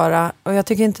jag göra? Och jag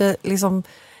tycker inte liksom,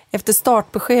 efter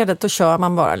startbeskedet då kör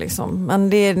man bara liksom. Men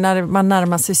det är när man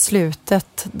närmar sig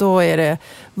slutet, då är det,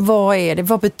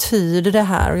 vad betyder det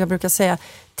här? Och jag brukar säga,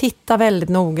 titta väldigt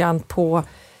noggrant på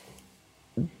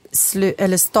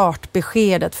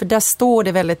startbeskedet, för där står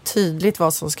det väldigt tydligt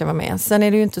vad som ska vara med. Sen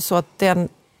är det ju inte så att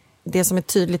det som är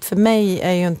tydligt för mig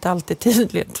är ju inte alltid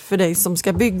tydligt för dig som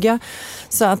ska bygga.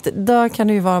 Så att där kan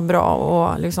det ju vara bra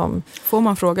och liksom... Får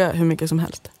man fråga hur mycket som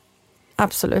helst?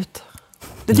 Absolut.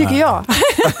 Det tycker jag.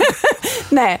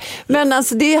 Nej, men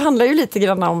alltså det handlar ju lite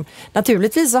grann om...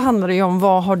 Naturligtvis så handlar det ju om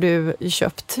vad har du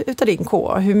köpt utav din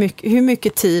KA? Hur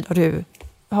mycket tid har du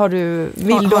har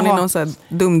ni någon sån här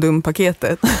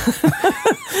dum-paketet?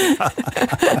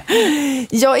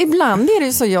 Ja, ibland är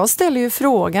det så. Jag ställer ju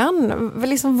frågan,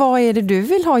 liksom, vad är det du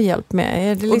vill ha hjälp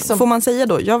med? Är det liksom... Får man säga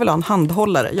då, jag vill ha en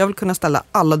handhållare. Jag vill kunna ställa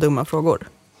alla dumma frågor.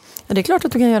 Ja, det är klart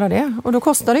att du kan göra det. Och då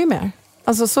kostar det ju mer.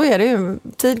 Alltså så är det ju.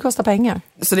 Tid kostar pengar.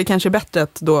 Så det är kanske är bättre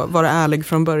att då vara ärlig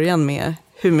från början med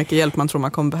hur mycket hjälp man tror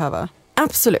man kommer behöva?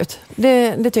 Absolut,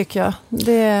 det tycker jag.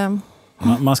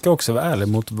 Man ska också vara ärlig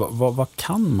mot vad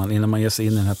kan man innan man ger sig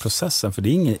in i den här processen. För det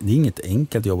är inget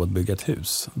enkelt jobb att bygga ett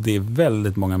hus. Det är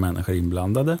väldigt många människor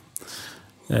inblandade.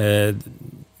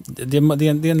 Det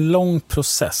är en lång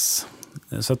process.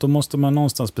 Så att då måste man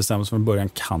någonstans bestämma sig från början,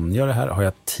 kan jag det här? Har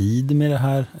jag tid med det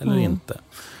här eller inte?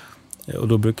 Och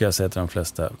då brukar jag säga till de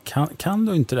flesta, kan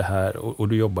du inte det här och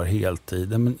du jobbar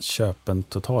heltid, men köp en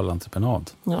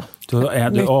totalentreprenad. Ja,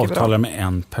 du avtalar med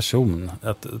en person.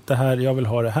 Att det här, jag vill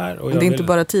ha det här. Och det är inte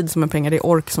bara tid som är pengar, det är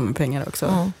ork som är pengar också.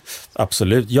 Mm.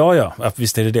 Absolut, ja,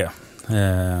 visst är det.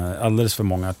 Alldeles för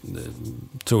många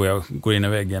tror jag går in i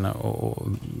väggen och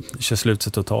kör slut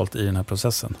sig totalt i den här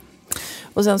processen.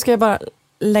 Och sen ska jag bara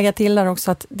lägga till där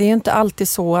också att det är inte alltid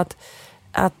så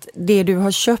att det du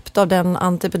har köpt av den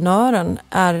entreprenören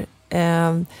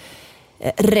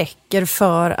räcker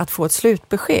för att få ett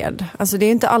slutbesked. Alltså det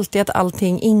är inte alltid att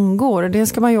allting ingår. Det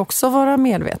ska man ju också vara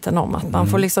medveten om. Att man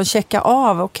får liksom checka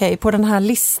av, okej, på den här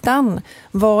listan,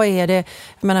 vad är det?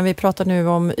 Jag menar, vi pratar nu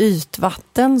om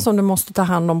ytvatten som du måste ta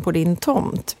hand om på din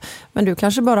tomt. Men du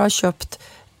kanske bara har köpt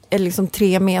liksom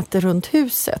 3 meter runt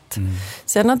huset.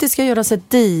 Sen att det ska göras ett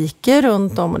dike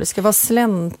runt om och det ska vara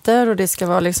slänter och det ska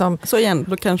vara liksom... Så igen,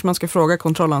 då kanske man ska fråga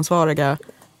kontrollansvariga,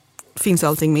 finns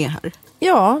allting med här?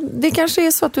 Ja, det kanske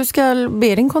är så att du ska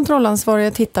be din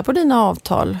kontrollansvariga titta på dina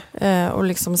avtal och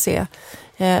liksom se.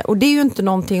 Och det är ju inte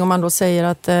någonting, om man då säger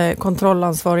att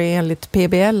kontrollansvarig enligt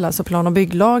PBL, alltså plan- och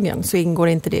bygglagen, så ingår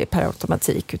inte det per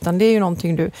automatik, utan det är ju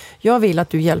någonting jag vill att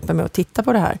du hjälper mig att titta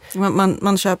på det här.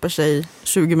 Man köper sig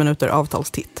 20 minuter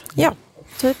avtalstitt. Ja,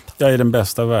 typ. Ja, i den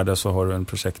bästa världen så har du en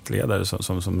projektledare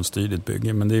som styr ditt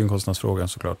bygge, men det är ju en kostnadsfråga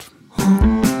såklart.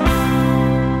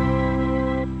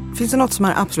 Finns det något som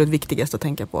är absolut viktigast att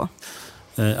tänka på?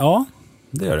 Ja,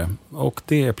 det gör det. Och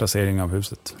det är placering av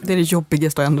huset. Det är det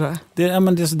jobbigaste att ändra. Det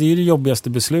är det jobbigaste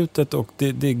beslutet och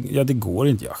det går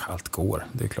inte. Ja, allt går,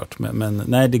 det är klart. Men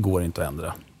nej, det går inte att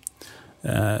ändra.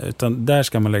 Utan där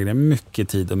ska man lägga ner mycket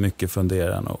tid och mycket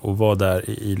funderan och vara där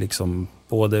i liksom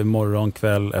både morgon,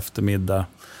 kväll, eftermiddag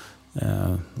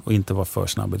och inte vara för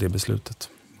snabb i det beslutet.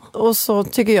 Och så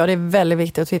tycker jag det är väldigt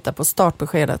viktigt att titta på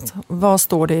startbeskedet. Vad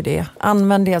står det i det?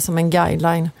 Använd det som en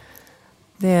guideline.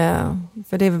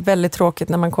 För det är väldigt tråkigt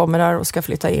när man kommer där och ska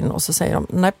flytta in och så säger de,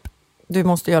 nej, du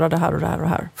måste göra det här och det här och det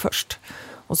här först.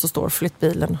 Och så står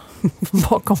flyttbilen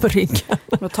bakom ryggen.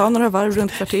 Och ta några varv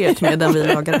runt kvarteret med den vi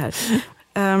lagar här.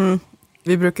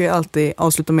 Vi brukar ju alltid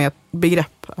avsluta med ett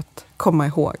begrepp att komma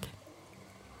ihåg.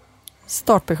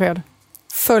 Startbesked.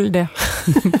 Följ det.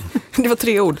 Det var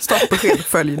 3 ord. Startbesked,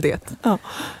 följ det. Ja.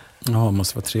 Ja, det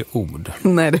måste vara 3 ord.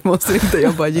 Nej, det måste inte.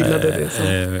 Jag bara gillade det.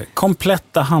 Så.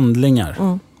 Kompletta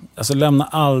handlingar. Alltså lämna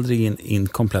aldrig in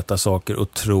kompletta saker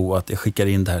och tro att jag skickar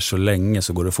in det här så länge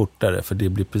så går det fortare. För det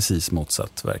blir precis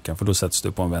motsatt verkan. För då sätts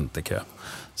du på en väntekö.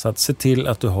 Så att se till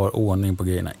att du har ordning på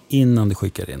grejerna innan du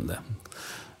skickar in det.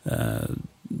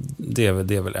 Det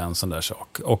är väl en sån där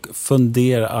sak. Och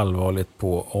fundera allvarligt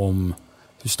på om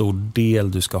hur stor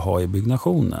del du ska ha i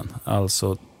byggnationen.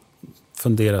 Alltså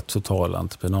fundera total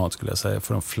entreprenad skulle jag säga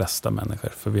för de flesta människor.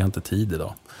 För vi har inte tid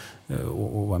idag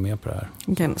att vara med på det här.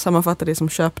 Okay, sammanfatta det som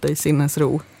köp dig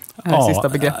sinnesro. Sista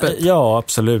begreppet. Ja,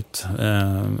 absolut.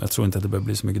 Jag tror inte att det behöver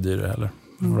bli så mycket dyrare heller.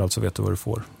 Alltså vet du vad du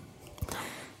får.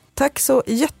 Tack så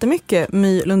jättemycket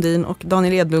My Lundin och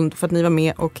Daniel Edlund för att ni var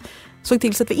med och såg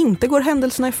till så att vi inte går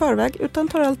händelserna i förväg utan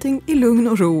tar allting i lugn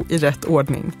och ro i rätt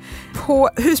ordning. På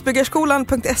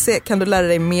husbyggarskolan.se kan du lära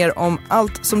dig mer om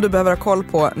allt som du behöver ha koll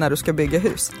på när du ska bygga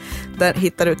hus. Där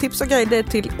hittar du tips och guider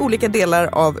till olika delar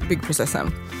av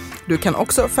byggprocessen. Du kan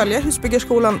också följa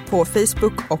Husbyggarskolan på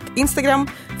Facebook och Instagram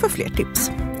för fler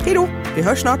tips. Hej då, vi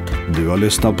hörs snart. Du har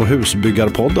lyssnat på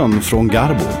Husbyggarpodden från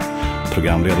Garbo.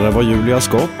 Programledare var Julia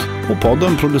Skott och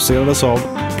podden producerades av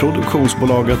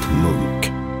produktionsbolaget Munk.